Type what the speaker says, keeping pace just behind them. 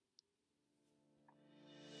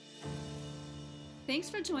Thanks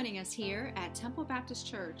for joining us here at Temple Baptist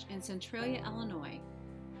Church in Centralia, Illinois,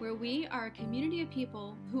 where we are a community of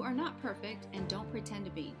people who are not perfect and don't pretend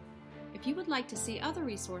to be. If you would like to see other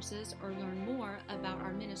resources or learn more about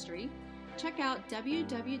our ministry, check out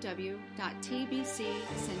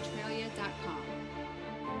www.tbccentralia.com.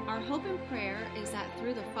 Our hope and prayer is that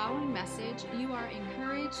through the following message, you are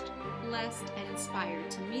encouraged, blessed, and inspired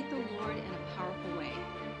to meet the Lord in a powerful way.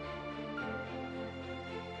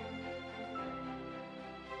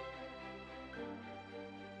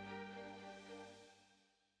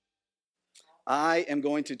 I am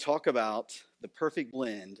going to talk about the perfect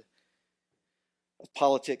blend of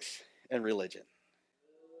politics and religion.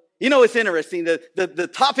 You know, it's interesting. The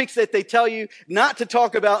topics that they tell you not to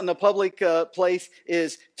talk about in the public place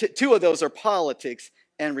is two of those are politics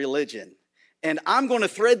and religion. And I'm going to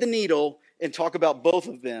thread the needle and talk about both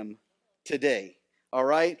of them today. All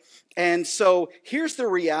right? And so here's the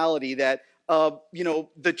reality that,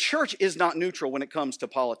 the church is not neutral when it comes to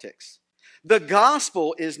politics. The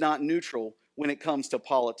gospel is not neutral when it comes to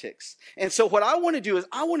politics. And so what I want to do is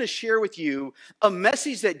I want to share with you a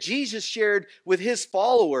message that Jesus shared with his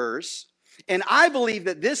followers. And I believe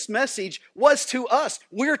that this message was to us.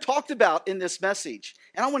 We're talked about in this message.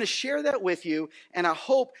 And I want to share that with you. And I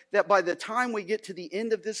hope that by the time we get to the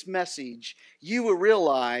end of this message, you will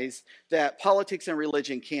realize that politics and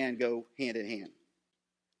religion can go hand in hand.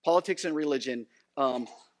 Politics and religion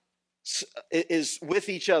is with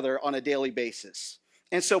each other on a daily basis.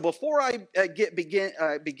 And so before I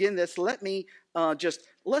begin this,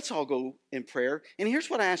 let's all go in prayer. And here's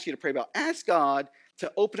what I ask you to pray about. Ask God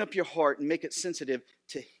to open up your heart and make it sensitive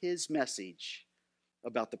to his message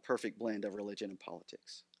about the perfect blend of religion and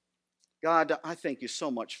politics. God, I thank you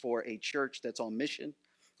so much for a church that's on mission.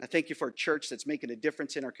 I thank you for a church that's making a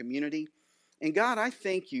difference in our community. And God, I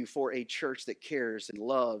thank you for a church that cares and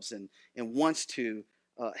loves and wants to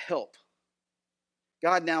help.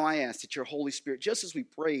 God, now I ask that your Holy Spirit, just as we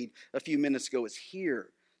prayed a few minutes ago, is here,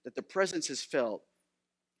 that the presence is felt,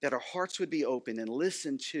 that our hearts would be open and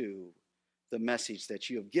listen to the message that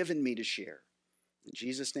you have given me to share. In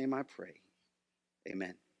Jesus' name I pray.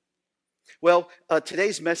 Amen. Well,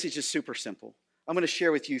 today's message is super simple. I'm going to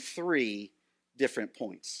share with you 3 different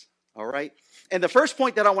points. All right? And the first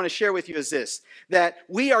point that I want to share with you is this, that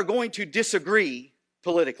we are going to disagree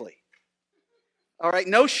politically. All right,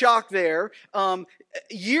 no shock there.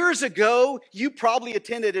 Years ago, you probably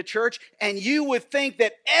attended a church and you would think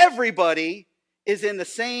that everybody is in the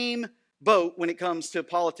same boat when it comes to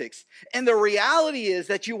politics. And the reality is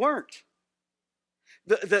that you weren't.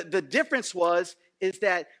 The difference is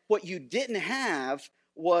that what you didn't have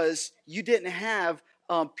was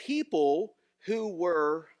people who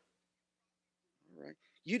were, right?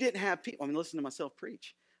 You didn't have people, listen to myself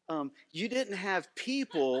preach. You didn't have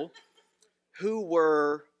people who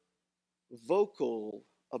were vocal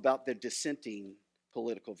about their dissenting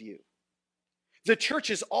political view. The church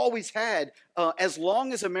has always had, as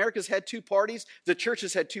long as America's had 2 parties, the church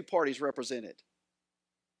has had 2 parties represented.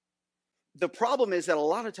 The problem is that a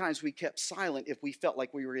lot of times we kept silent if we felt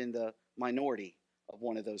like we were in the minority of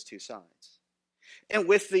one of those 2 sides. And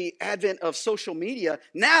with the advent of social media,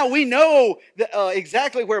 now we know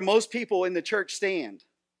exactly where most people in the church stand.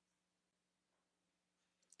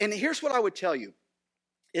 And here's what I would tell you,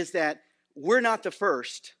 is that we're not the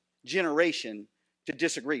first generation to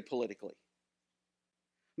disagree politically.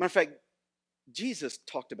 Matter of fact, Jesus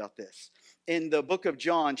talked about this. In the book of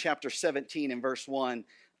John, chapter 17 and verse 1,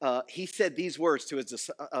 he said these words to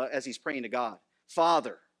as he's praying to God.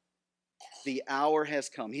 Father, the hour has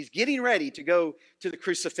come. He's getting ready to go to the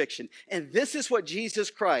crucifixion. And this is what Jesus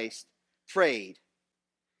Christ prayed.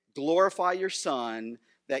 Glorify your Son,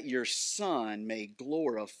 that your Son may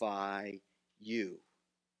glorify you.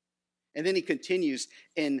 And then he continues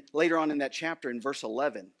later on in that chapter in verse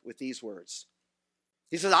 11 with these words.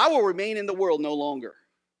 He says, I will remain in the world no longer,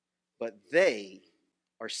 but they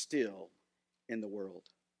are still in the world.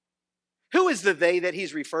 Who is the they that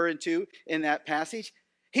he's referring to in that passage?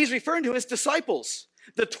 He's referring to his disciples,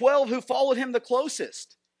 the 12 who followed him the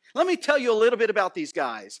closest. Let me tell you a little bit about these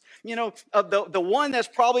guys. The one that's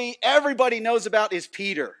probably everybody knows about is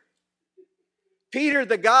Peter. Peter,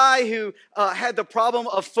 the guy who had the problem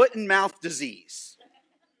of foot and mouth disease.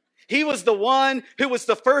 He was the one who was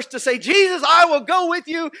the first to say, Jesus, I will go with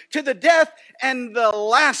you to the death, and the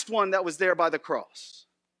last one that was there by the cross.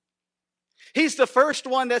 He's the first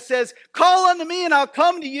one that says, call unto me and I'll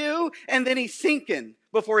come to you, and then he's sinking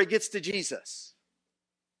before he gets to Jesus.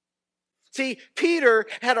 See, Peter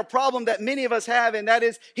had a problem that many of us have, and that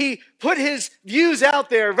is he put his views out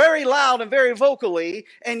there very loud and very vocally,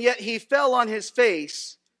 and yet he fell on his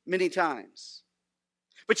face many times.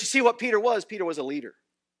 But you see what Peter was? Peter was a leader.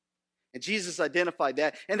 And Jesus identified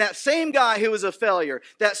that. And that same guy who was a failure,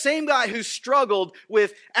 that same guy who struggled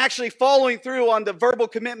with actually following through on the verbal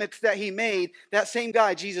commitments that he made, that same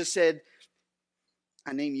guy, Jesus said,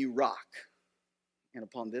 I name you Rock. And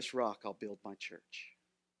upon this rock, I'll build my church.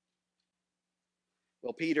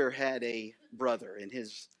 Well, Peter had a brother, and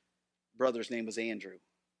his brother's name was Andrew.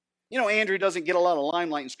 You know, Andrew doesn't get a lot of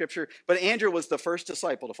limelight in Scripture, but Andrew was the first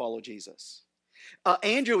disciple to follow Jesus.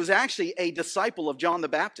 Andrew was actually a disciple of John the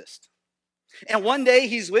Baptist. And one day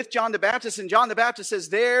he's with John the Baptist, and John the Baptist says,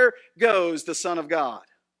 there goes the Son of God,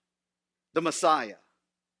 the Messiah.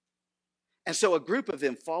 And so a group of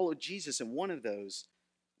them followed Jesus, and one of those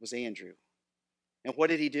was Andrew. And what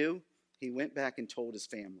did he do? He went back and told his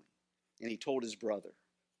family, and he told his brother.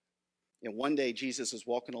 And one day Jesus was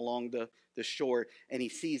walking along the shore, and he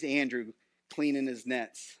sees Andrew cleaning his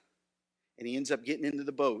nets. And he ends up getting into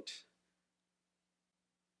the boat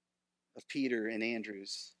of Peter and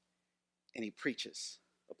Andrew's, and he preaches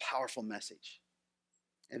a powerful message.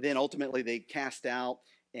 And then ultimately they cast out,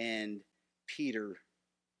 and Peter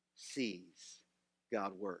sees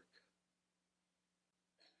God work.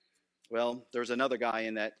 Well, there's another guy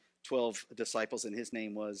in that 12 disciples, and his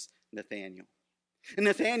name was Nathanael. And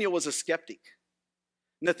Nathanael was a skeptic.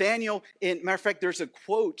 Nathanael, matter of fact, there's a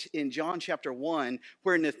quote in John chapter 1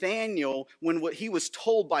 where Nathanael, when he was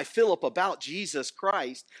told by Philip about Jesus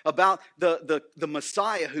Christ, about the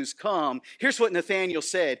Messiah who's come, here's what Nathanael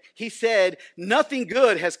said. He said, nothing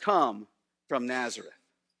good has come from Nazareth.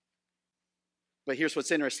 But here's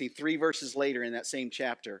what's interesting. 3 verses later in that same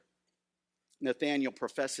chapter, Nathanael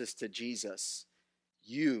professes to Jesus,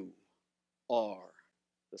 you are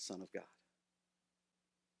the Son of God.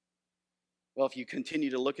 Well, if you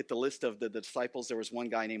continue to look at the list of the disciples, there was one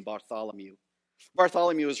guy named Bartholomew.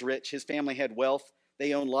 Bartholomew was rich. His family had wealth.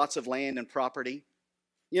 They owned lots of land and property.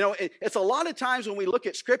 You know, it's a lot of times when we look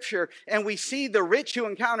at Scripture and we see the rich who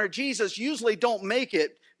encounter Jesus usually don't make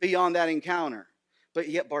it beyond that encounter. But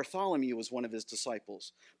yet Bartholomew was one of his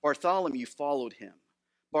disciples. Bartholomew followed him.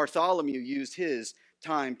 Bartholomew used his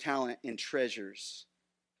time, talent, and treasures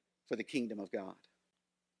for the kingdom of God.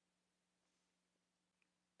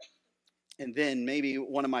 And then maybe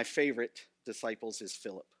one of my favorite disciples is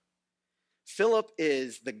Philip. Philip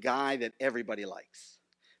is the guy that everybody likes.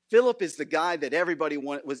 Philip is the guy that everybody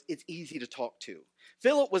it's easy to talk to.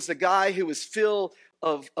 Philip was the guy who was full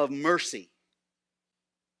of mercy.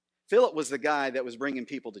 Philip was the guy that was bringing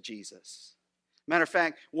people to Jesus. Matter of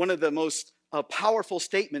fact, one of the most powerful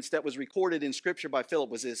statements that was recorded in Scripture by Philip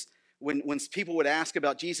was this, when people would ask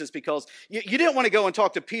about Jesus, because you didn't want to go and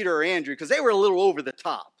talk to Peter or Andrew because they were a little over the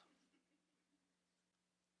top.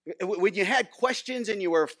 When you had questions and you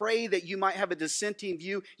were afraid that you might have a dissenting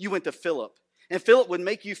view, you went to Philip. And Philip would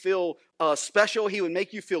make you feel special. He would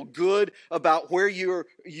make you feel good about where you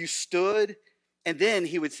stood. And then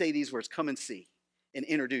he would say these words, come and see, and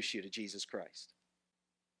introduce you to Jesus Christ.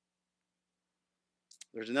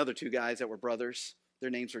 There's another 2 guys that were brothers. Their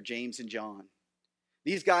names were James and John.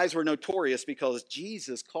 These guys were notorious because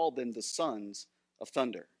Jesus called them the sons of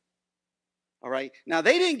thunder. All right. Now,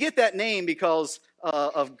 they didn't get that name because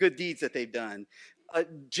of good deeds that they've done.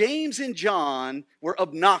 James and John were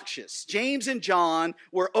obnoxious. James and John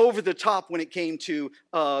were over the top when it came to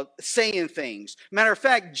saying things. Matter of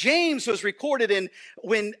fact, James was recorded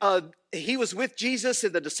when he was with Jesus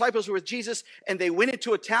and the disciples were with Jesus, and they went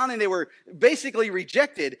into a town and they were basically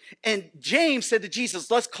rejected. And James said to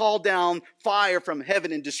Jesus, let's call down fire from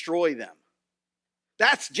heaven and destroy them.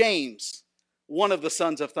 That's James, one of the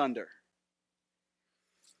sons of thunder.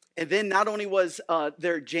 And then not only was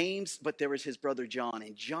there James, but there was his brother John.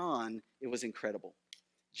 And John, it was incredible.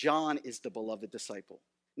 John is the beloved disciple.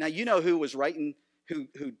 Now, you know who was writing, who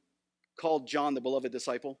called John the beloved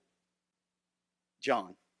disciple?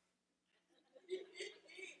 John.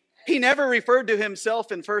 He never referred to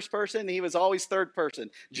himself in first person. He was always third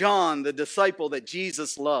person. John, the disciple that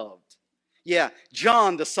Jesus loved. Yeah,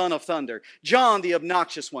 John, the son of thunder. John, the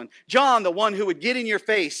obnoxious one. John, the one who would get in your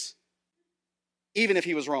face even if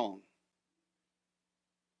he was wrong.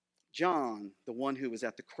 John, the one who was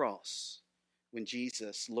at the cross when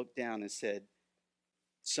Jesus looked down and said,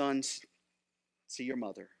 sons, see your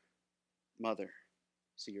mother. Mother,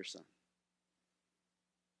 see your son.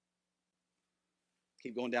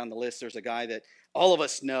 Keep going down the list. There's a guy that all of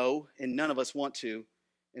us know and none of us want to,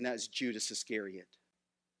 and that's Judas Iscariot.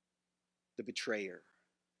 The betrayer,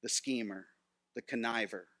 the schemer, the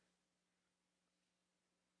conniver.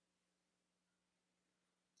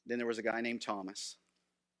 Then there was a guy named Thomas.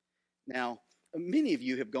 Now, many of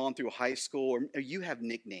you have gone through high school or you have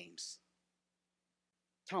nicknames.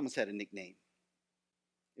 Thomas had a nickname.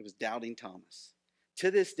 It was Doubting Thomas. To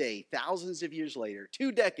this day, thousands of years later,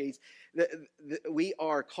 2 decades, we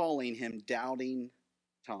are calling him Doubting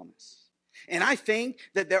Thomas. And I think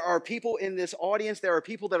that there are people in this audience, there are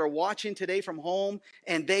people that are watching today from home,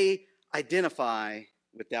 and they identify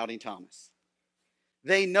with Doubting Thomas.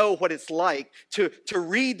 They know what it's like to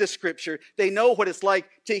read the scripture. They know what it's like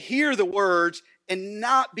to hear the words and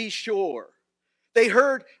not be sure. They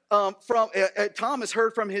heard Thomas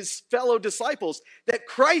heard from his fellow disciples that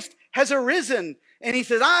Christ has arisen. And he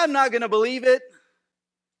says, I'm not going to believe it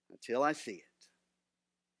until I see it.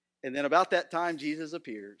 And then about that time, Jesus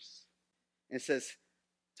appears and says,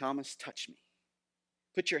 Thomas, touch me.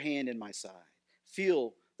 Put your hand in my side.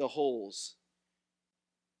 Feel the holes.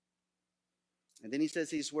 And then he says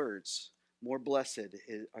these words, more blessed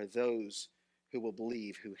are those who will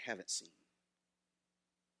believe who haven't seen.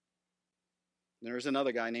 There's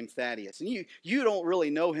another guy named Thaddeus. And you don't really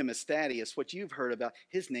know him as Thaddeus. What you've heard about,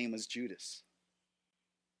 his name was Judas.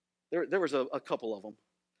 There was a couple of them.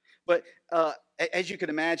 But as you can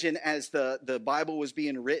imagine, as the Bible was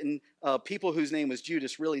being written, people whose name was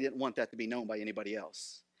Judas really didn't want that to be known by anybody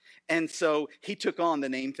else. And so he took on the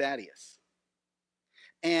name Thaddeus.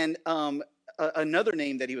 And another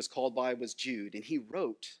name that he was called by was Jude. And he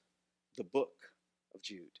wrote the book of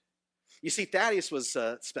Jude. You see, Thaddeus was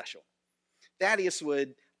special. Thaddeus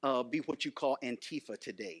would be what you call Antifa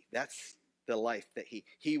today. That's the life that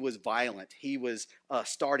he was violent. He was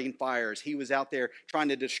starting fires. He was out there trying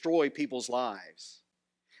to destroy people's lives.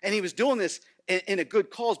 And he was doing this in a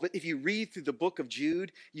good cause. But if you read through the book of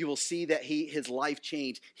Jude, you will see that his life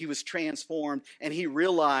changed. He was transformed. And he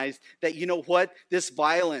realized that, you know what? This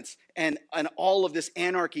violence and all of this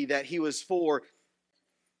anarchy that he was for,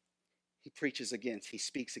 he preaches against. He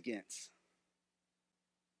speaks against.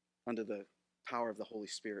 Under the power of the Holy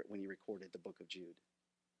Spirit when he recorded the book of Jude.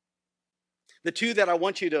 The two that I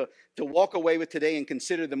want you to walk away with today and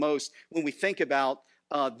consider the most when we think about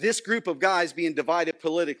this group of guys being divided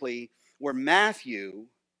politically were Matthew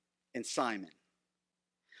and Simon.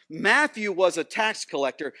 Matthew was a tax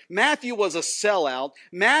collector. Matthew was a sellout.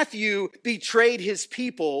 Matthew betrayed his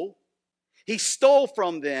people. He stole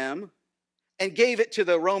from them and gave it to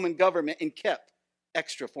the Roman government and kept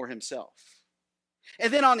extra for himself.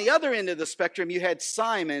 And then on the other end of the spectrum, you had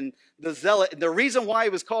Simon, the zealot. The reason why he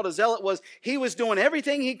was called a zealot was he was doing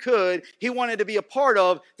everything he could, he wanted to be a part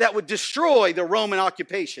of, that would destroy the Roman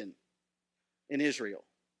occupation in Israel.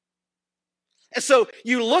 And so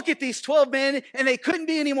you look at these 12 men, and they couldn't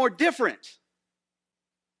be any more different.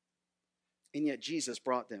 And yet Jesus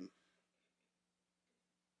brought them.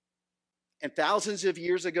 And thousands of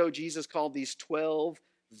years ago, Jesus called these 12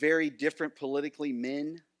 very different politically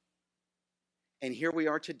men. And here we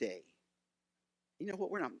are today. You know what?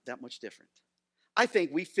 We're not that much different. I think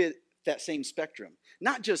we fit that same spectrum.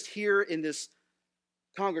 Not just here in this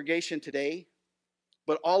congregation today,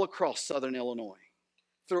 but all across Southern Illinois.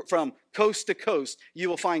 From coast to coast, you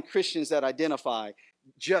will find Christians that identify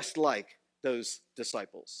just like those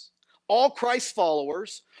disciples. All Christ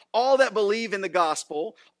followers, all that believe in the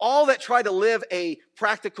gospel, all that try to live a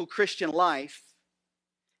practical Christian life.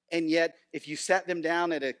 And yet, if you sat them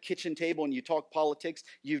down at a kitchen table and you talk politics,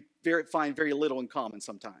 you find very little in common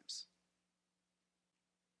sometimes.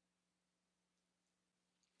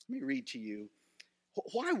 Let me read to you.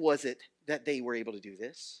 Why was it that they were able to do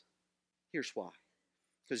this? Here's why.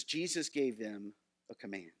 Because Jesus gave them a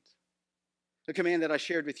command. A command that I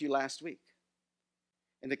shared with you last week.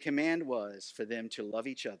 And the command was for them to love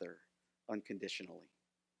each other unconditionally.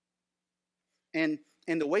 And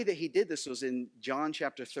the way that he did this was in John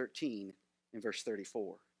chapter 13 and verse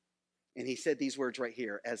 34. And he said these words right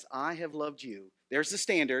here, as I have loved you. There's the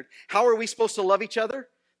standard. How are we supposed to love each other?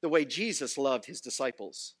 The way Jesus loved his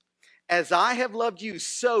disciples. As I have loved you,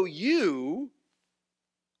 so you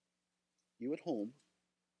at home,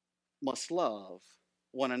 must love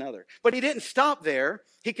one another. But he didn't stop there.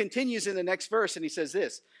 He continues in the next verse and he says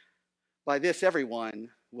this, by this everyone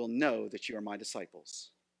will know that you are my disciples.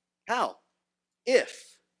 How?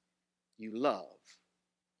 If you love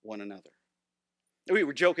one another. We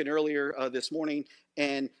were joking earlier this morning,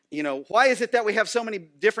 and why is it that we have so many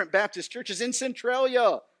different Baptist churches in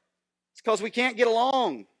Centralia? It's because we can't get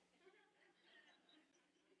along.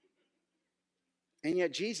 And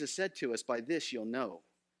yet Jesus said to us, by this you'll know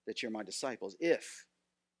that you're my disciples, if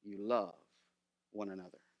you love one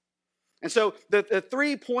another. And so the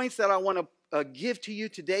 3 points that I want to give to you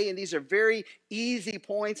today, and these are very easy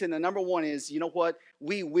points, and the number one is, you know what?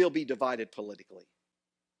 We will be divided politically.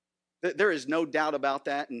 There is no doubt about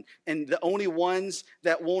that, and the only ones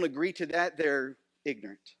that won't agree to that, they're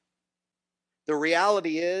ignorant. The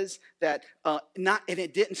reality is that and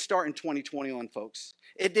it didn't start in 2021, folks.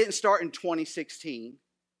 It didn't start in 2016.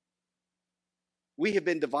 We have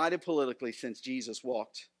been divided politically since Jesus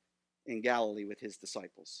walked in Galilee with his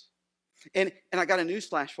disciples. And I got a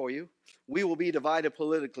newsflash for you. We will be divided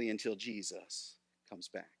politically until Jesus comes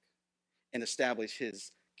back and establish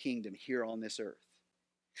his kingdom here on this earth.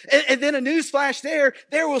 And then a newsflash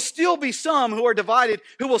there will still be some who are divided,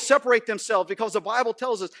 who will separate themselves, because the Bible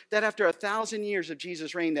tells us that after 1,000 years of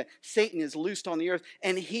Jesus' reign, that Satan is loosed on the earth,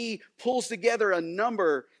 and he pulls together a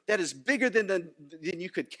number that is bigger than you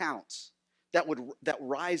could count, that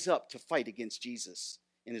rise up to fight against Jesus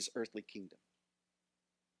in his earthly kingdom.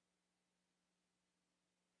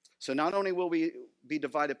 So not only will we be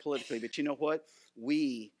divided politically, but you know what?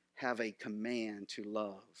 We have a command to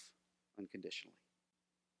love unconditionally.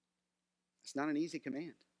 It's not an easy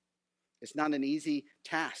command. It's not an easy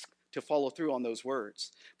task to follow through on those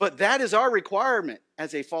words. But that is our requirement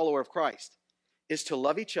as a follower of Christ, is to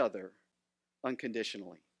love each other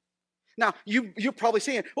unconditionally. Now, you're probably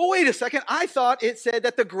saying, oh, wait a second. I thought it said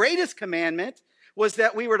that the greatest commandment was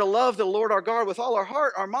that we were to love the Lord our God with all our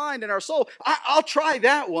heart, our mind, and our soul. I'll try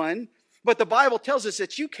that one. But the Bible tells us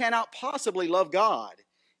that you cannot possibly love God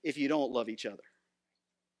if you don't love each other.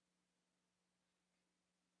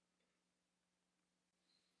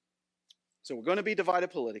 So we're going to be divided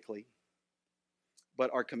politically,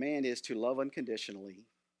 but our command is to love unconditionally.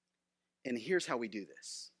 And here's how we do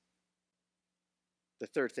this. The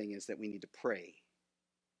third thing is that we need to pray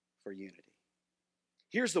for unity.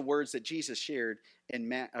 Here's the words that Jesus shared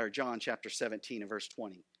in John chapter 17 and verse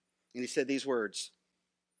 20. And he said these words,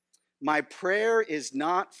 "My prayer is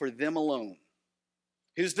not for them alone."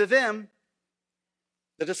 Who's the them?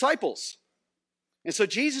 The disciples. And so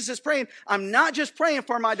Jesus is praying, I'm not just praying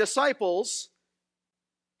for my disciples.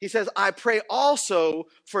 He says, I pray also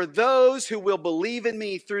for those who will believe in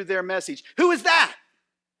me through their message. Who is that?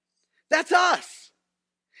 That's us.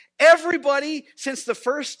 Everybody since the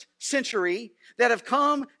first century that have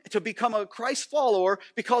come to become a Christ follower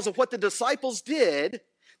because of what the disciples did,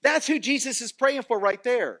 that's who Jesus is praying for right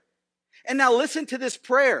there. And now listen to this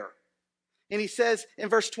prayer. And he says in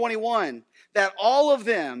verse 21, that all of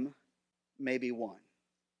them may be one.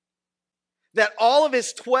 That all of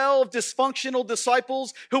his 12 dysfunctional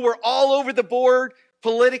disciples who were all over the board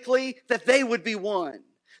politically, that they would be one.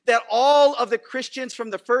 That all of the Christians from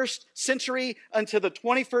the first century until the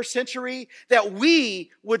 21st century, that we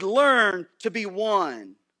would learn to be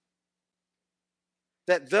one.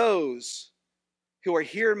 That those who are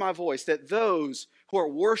hearing my voice, that those who are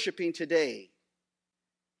worshiping today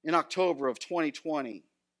in October of 2020,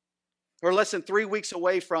 or less than 3 weeks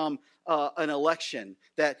away from an election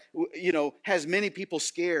that, has many people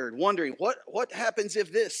scared, wondering what happens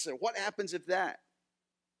if this or what happens if that.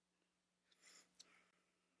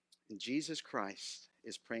 And Jesus Christ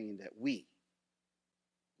is praying that we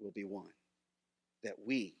will be one, that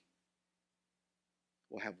we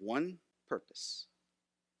will have one purpose.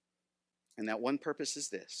 And that one purpose is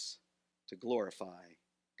this, to glorify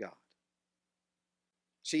God.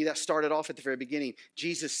 See, that started off at the very beginning.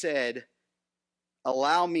 Jesus said,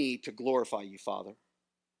 allow me to glorify you, Father.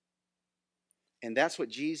 And that's what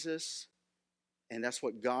Jesus and that's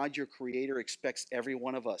what God, your Creator, expects every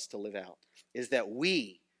one of us to live out, is that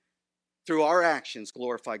we, through our actions,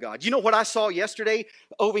 glorify God. You know what I saw yesterday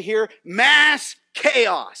over here? Mass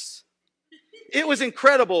chaos. It was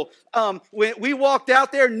incredible. When we walked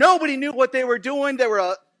out there, nobody knew what they were doing. There were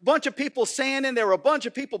a bunch of people sanding. There were a bunch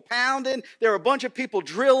of people pounding. There were a bunch of people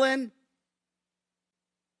drilling.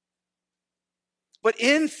 But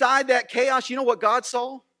inside that chaos, you know what God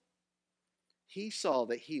saw? He saw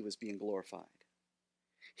that he was being glorified.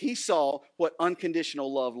 He saw what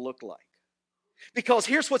unconditional love looked like. Because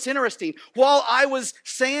here's what's interesting. While I was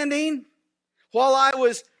sanding, while I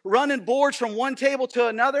was running boards from one table to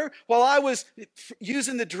another, while I was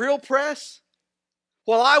using the drill press,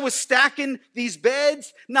 while I was stacking these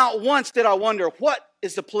beds, not once did I wonder, what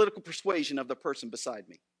is the political persuasion of the person beside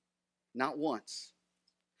me? Not once.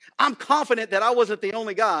 I'm confident that I wasn't the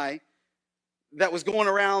only guy that was going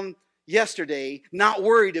around yesterday not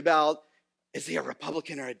worried about, is he a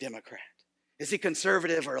Republican or a Democrat? Is he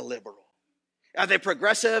conservative or a liberal? Are they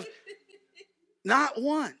progressive? Not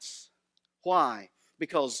once. Why?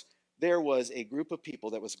 Because there was a group of people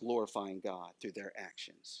that was glorifying God through their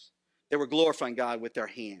actions. They were glorifying God with their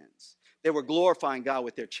hands. They were glorifying God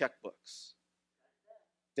with their checkbooks.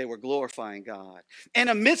 They were glorifying God. And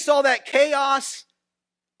amidst all that chaos,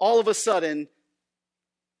 all of a sudden,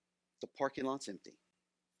 the parking lot's empty.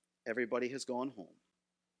 Everybody has gone home.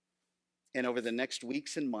 And over the next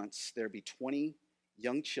weeks and months, there'll be 20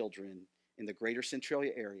 young children in the greater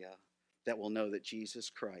Centralia area that will know that Jesus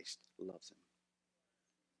Christ loves him.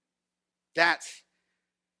 That's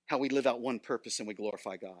how we live out one purpose and we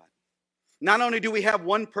glorify God. Not only do we have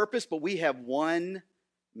one purpose, but we have one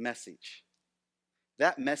message.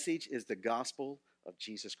 That message is the gospel of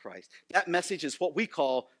Jesus Christ. That message is what we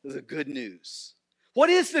call the good news. What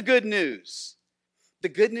is the good news? The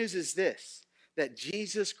good news is this, that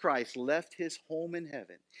Jesus Christ left his home in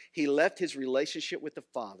heaven. He left his relationship with the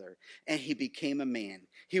Father, and he became a man.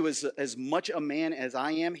 He was as much a man as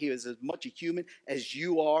I am. He was as much a human as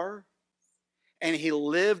you are. And he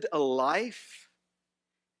lived a life,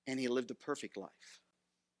 and he lived a perfect life.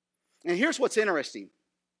 And here's what's interesting.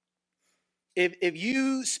 If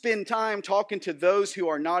you spend time talking to those who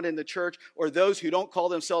are not in the church or those who don't call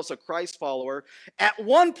themselves a Christ follower, at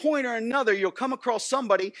one point or another, you'll come across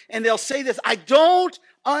somebody and they'll say this, I don't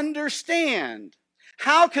understand.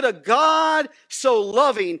 How could a God so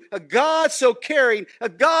loving, a God so caring, a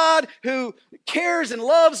God who cares and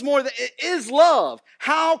loves more than is love,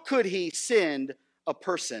 how could he send a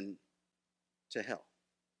person to hell?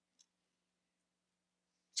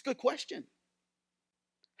 It's a good question.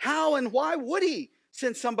 How and why would he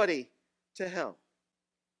send somebody to hell?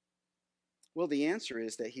 Well, the answer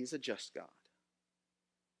is that he's a just God.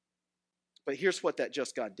 But here's what that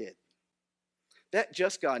just God did. That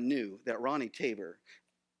just God knew that Ronnie Tabor,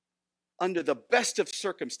 under the best of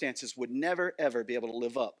circumstances, would never, ever be able to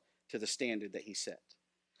live up to the standard that he set.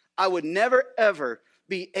 I would never, ever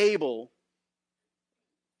be able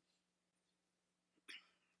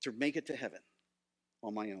to make it to heaven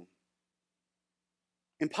on my own.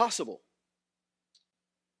 Impossible.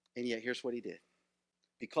 And yet, here's what he did.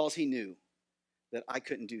 Because he knew that I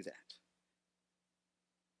couldn't do that,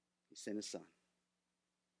 he sent his son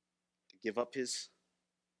to give up his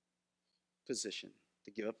position,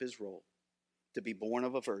 to give up his role, to be born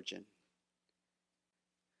of a virgin,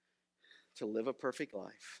 to live a perfect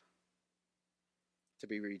life, to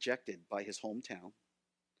be rejected by his hometown,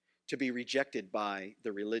 to be rejected by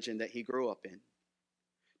the religion that he grew up in,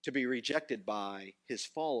 to be rejected by his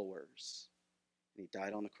followers. And he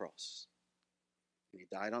died on the cross. And he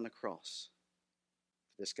died on the cross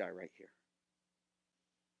for this guy right here.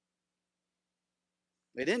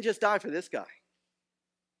 They didn't just die for this guy.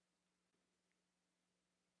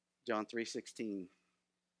 John 3:16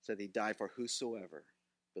 said he died for whosoever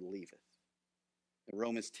believeth. And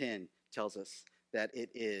Romans 10 tells us that it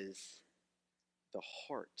is the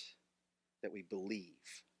heart that we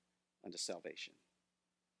believe unto salvation.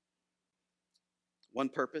 One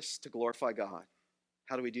purpose, to glorify God.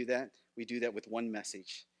 How do we do that? We do that with one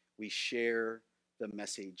message. We share the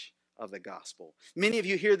message of the gospel. Many of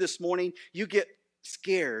you here this morning, you get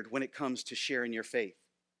scared when it comes to sharing your faith.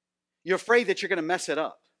 You're afraid that you're going to mess it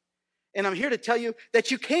up. And I'm here to tell you that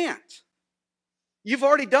you can't. You've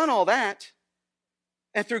already done all that.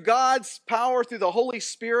 And through God's power, through the Holy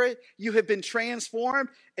Spirit, you have been transformed.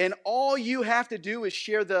 And all you have to do is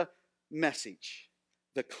share the message,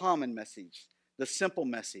 the common message, the simple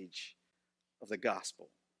message of the gospel,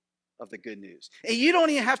 of the good news. And you don't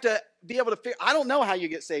even have to be able to figure, I don't know how you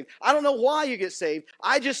get saved. I don't know why you get saved.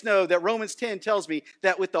 I just know that Romans 10 tells me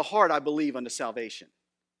that with the heart I believe unto salvation.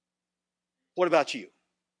 What about you?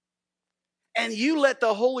 And you let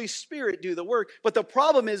the Holy Spirit do the work. But the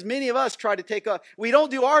problem is many of us try to we don't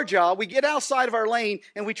do our job. We get outside of our lane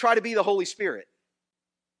and we try to be the Holy Spirit.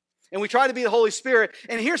 And we try to be the Holy Spirit.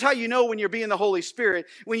 And here's how you know when you're being the Holy Spirit.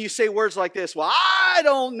 When you say words like this. Well, I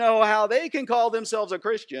don't know how they can call themselves a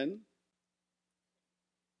Christian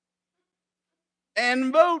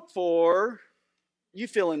and vote for, you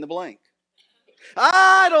fill in the blank.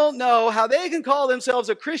 I don't know how they can call themselves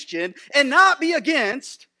a Christian and not be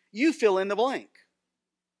against, you fill in the blank.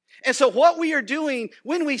 And so what we are doing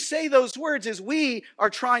when we say those words is we are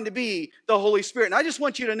trying to be the Holy Spirit. And I just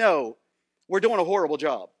want you to know, we're doing a horrible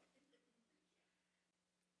job.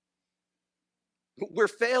 We're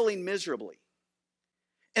failing miserably.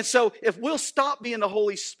 And so if we'll stop being the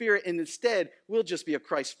Holy Spirit and instead we'll just be a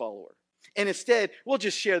Christ follower. And instead we'll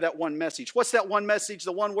just share that one message. What's that one message?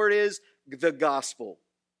 The one word is the gospel.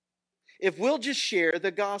 If we'll just share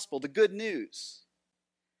the gospel, the good news.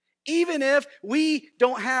 Even if we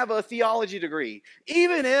don't have a theology degree.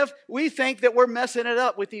 Even if we think that we're messing it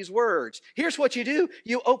up with these words. Here's what you do.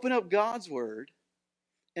 You open up God's word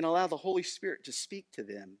and allow the Holy Spirit to speak to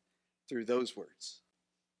them through those words.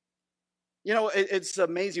 You know, it's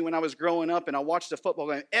amazing when I was growing up and I watched a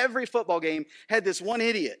football game. Every football game had this one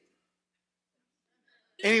idiot.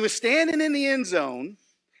 And he was standing in the end zone.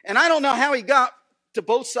 And I don't know how he got to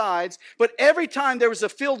both sides. But every time there was a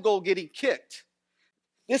field goal getting kicked,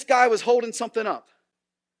 this guy was holding something up.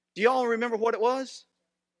 Do y'all remember what it was?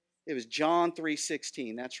 It was John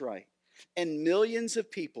 3:16. That's right. And millions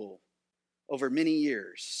of people over many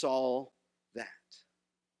years saw that.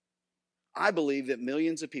 I believe that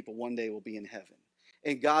millions of people one day will be in heaven.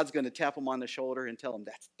 And God's going to tap them on the shoulder and tell them,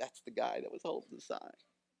 that's the guy that was holding the sign.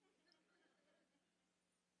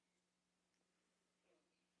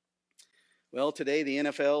 Well, today the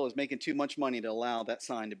NFL is making too much money to allow that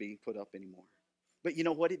sign to be put up anymore. But you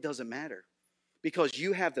know what? It doesn't matter. Because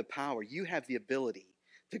you have the power, you have the ability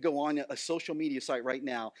to go on a social media site right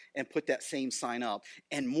now and put that same sign up.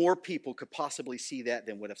 And more people could possibly see that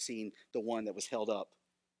than would have seen the one that was held up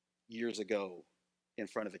years ago in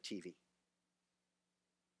front of a TV.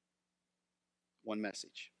 One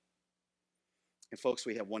message. And folks,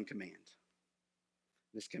 we have one command.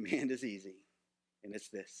 This command is easy, and it's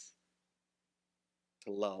this: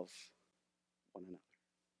 to love one another.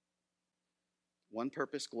 One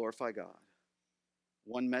purpose, glorify God.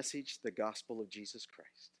 One message, the gospel of Jesus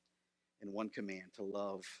Christ. And one command, to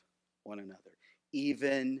love one another,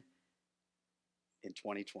 even in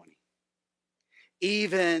 2020.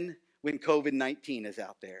 Even when COVID-19 is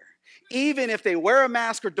out there. Even if they wear a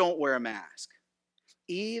mask or don't wear a mask.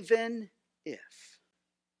 Even if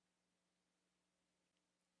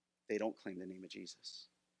they don't claim the name of Jesus.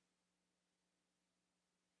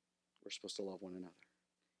 We're supposed to love one another,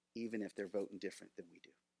 even if they're voting different than we do.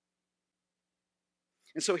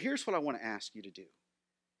 And so here's what I want to ask you to do.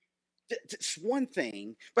 It's one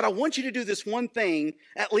thing, but I want you to do this one thing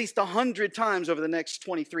at least 100 times over the next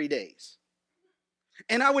 23 days.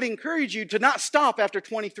 And I would encourage you to not stop after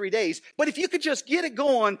 23 days. But if you could just get it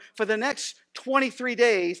going for the next 23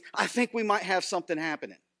 days, I think we might have something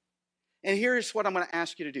happening. And here's what I'm going to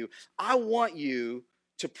ask you to do. I want you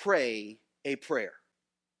to pray a prayer.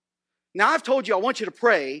 Now, I've told you I want you to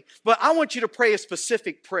pray, but I want you to pray a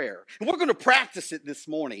specific prayer. And we're going to practice it this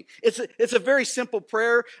morning. It's a very simple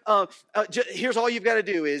prayer. Here's all you've got to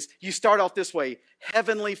do is you start off this way.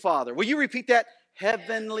 Heavenly Father. Will you repeat that?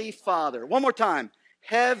 Heavenly Father. One more time.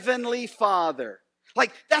 Heavenly Father.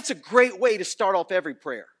 Like, that's a great way to start off every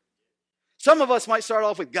prayer. Some of us might start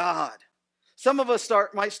off with God. Some of us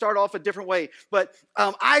might start off a different way. But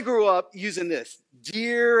I grew up using this.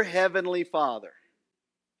 Dear Heavenly Father.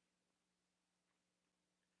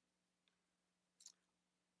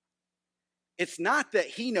 It's not that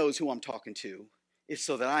he knows who I'm talking to. It's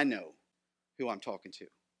so that I know who I'm talking to.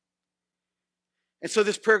 And so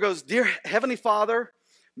this prayer goes, Dear Heavenly Father,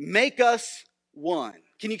 make us one.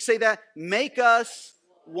 Can you say that? Make us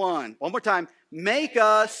one. One more time. Make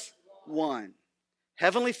us one.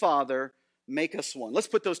 Heavenly Father, make us one. Let's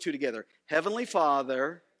put those two together. Heavenly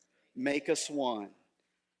Father, make us one.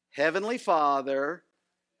 Heavenly Father,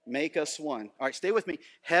 make us one. All right, stay with me.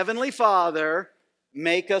 Heavenly Father,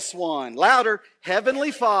 make us one. Louder.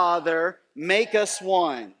 Heavenly Father, make us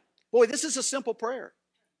one. Boy, this is a simple prayer.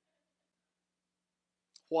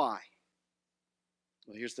 Why?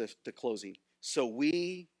 Well, here's the closing. So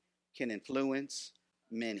we can influence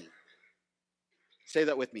many. Say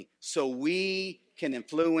that with me. So we can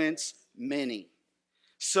influence many.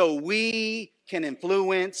 So we can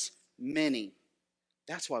influence many.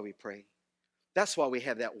 That's why we pray. That's why we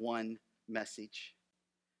have that one message.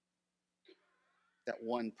 That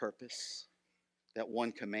one purpose. That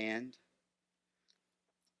one command.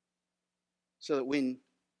 So that when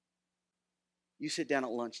you sit down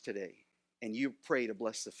at lunch today and you pray to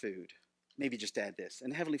bless the food, maybe just add this.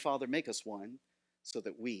 And Heavenly Father, make us one so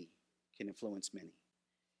that we can influence many.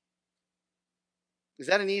 Is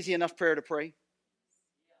that an easy enough prayer to pray?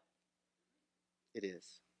 It is.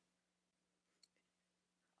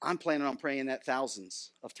 I'm planning on praying that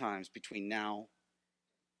thousands of times between now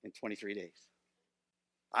and 23 days.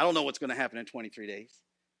 I don't know what's going to happen in 23 days.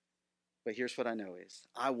 But here's what I know is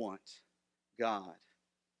I want God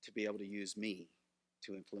to be able to use me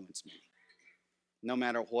to influence many. No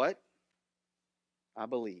matter what I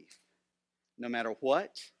believe. No matter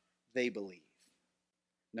what they believe.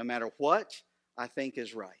 No matter what I think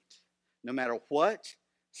is right. No matter what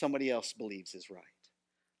somebody else believes is right.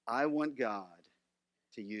 I want God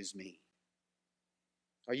to use me.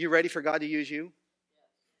 Are you ready for God to use you?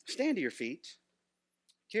 Stand to your feet.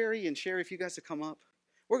 Gary and Sherry, if you guys would come up.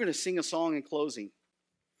 We're going to sing a song in closing.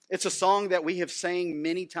 It's a song that we have sang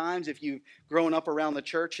many times if you've grown up around the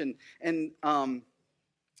church. And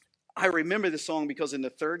I remember this song because in the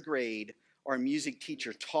 3rd grade, our music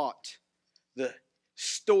teacher taught the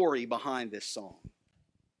story behind this song.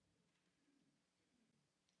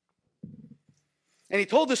 And he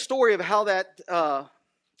told the story of how that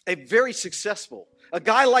a very successful, a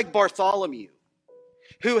guy like Bartholomew,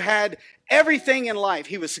 who had everything in life.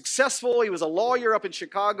 He was successful. He was a lawyer up in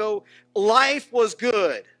Chicago. Life was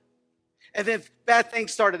good. And then bad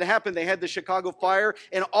things started to happen. They had the Chicago fire,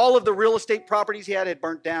 and all of the real estate properties he had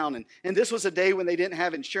burnt down. And this was a day when they didn't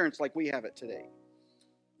have insurance like we have it today.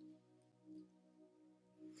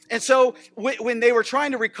 And so when they were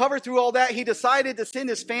trying to recover through all that, he decided to send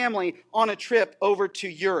his family on a trip over to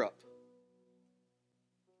Europe.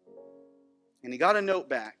 And he got a note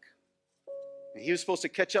back. And he was supposed to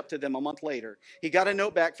catch up to them a month later. He got a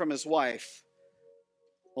note back from his wife.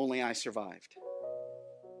 Only I survived.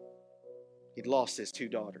 He'd lost his 2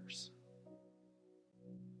 daughters.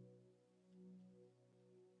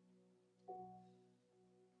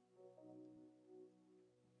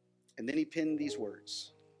 And then he penned these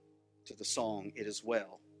words to the song, "It Is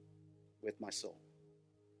Well With My Soul."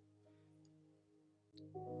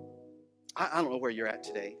 I don't know where you're at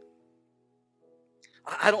today.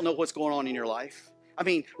 I don't know what's going on in your life. I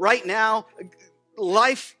mean, right now,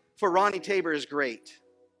 life for Ronnie Tabor is great.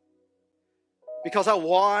 Because I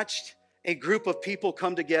watched a group of people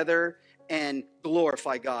come together and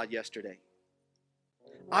glorify God yesterday.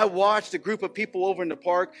 I watched a group of people over in the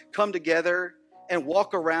park come together and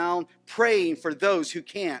walk around praying for those who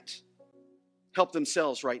can't help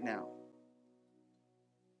themselves right now.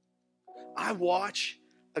 I watch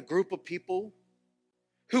a group of people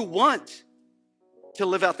who want to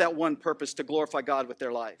live out that one purpose to glorify God with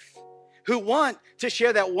their life, who want to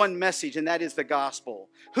share that one message, and that is the gospel,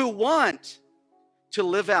 who want to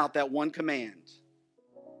live out that one command,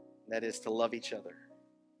 that is to love each other.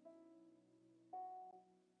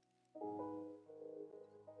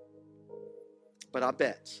 But I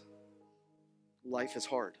bet life is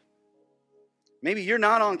hard. Maybe you're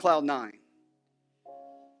not on cloud 9.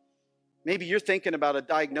 Maybe you're thinking about a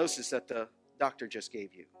diagnosis that the doctor just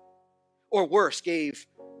gave you, or worse, gave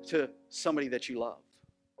to somebody that you love.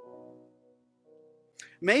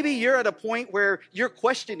 Maybe you're at a point where you're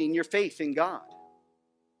questioning your faith in God.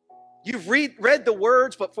 You've read the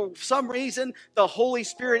words, but for some reason, the Holy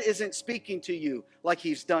Spirit isn't speaking to you like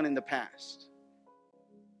He's done in the past.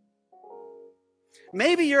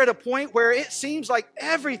 Maybe you're at a point where it seems like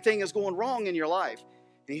everything is going wrong in your life.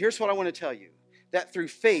 And here's what I want to tell you, that through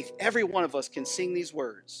faith, every one of us can sing these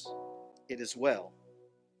words, "It is well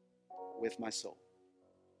with my soul."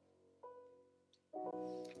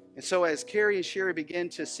 And so as Carrie and Sherry begin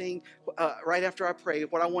to sing, right after I pray,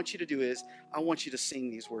 what I want you to do is, I want you to sing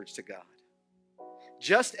these words to God.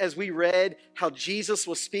 Just as we read how Jesus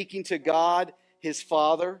was speaking to God, His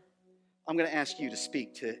Father, I'm going to ask you to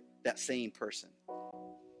speak to that same person,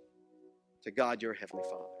 to God, your Heavenly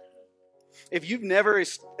Father. If you've never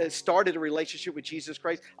started a relationship with Jesus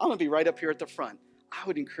Christ, I'm going to be right up here at the front. I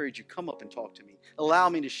would encourage you, come up and talk to me. Allow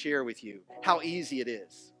me to share with you how easy it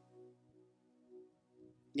is.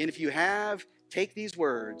 And if you have, take these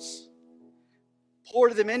words,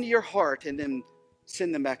 pour them into your heart, and then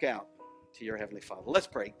send them back out to your Heavenly Father. Let's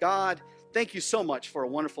pray. God, thank you so much for a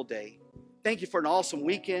wonderful day. Thank you for an awesome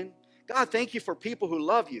weekend. God, thank you for people who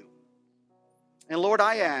love you. And Lord,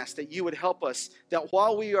 I ask that you would help us, that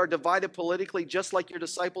while we are divided politically, just like your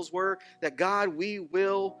disciples were, that God, we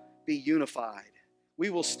will be unified. We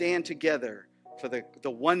will stand together for the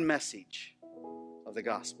one message of the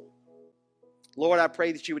gospel. Lord, I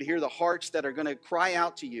pray that you would hear the hearts that are going to cry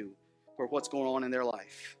out to you for what's going on in their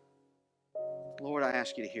life. Lord, I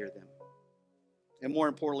ask you to hear them. And more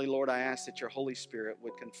importantly, Lord, I ask that your Holy Spirit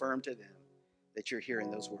would confirm to them that you're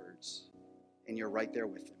hearing those words and you're right there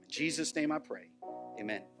with them. In Jesus' name I pray.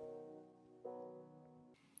 Amen.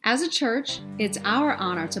 As a church, it's our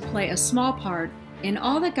honor to play a small part in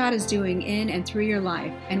all that God is doing in and through your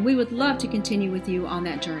life, and we would love to continue with you on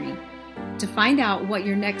that journey. To find out what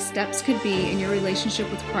your next steps could be in your relationship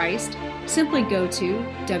with Christ, simply go to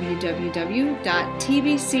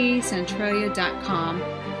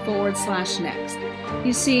www.tbccentralia.com/next.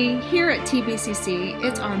 You see, here at TBCC,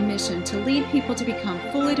 it's our mission to lead people to become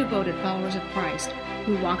fully devoted followers of Christ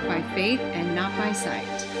who walk by faith and not by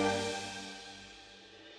sight.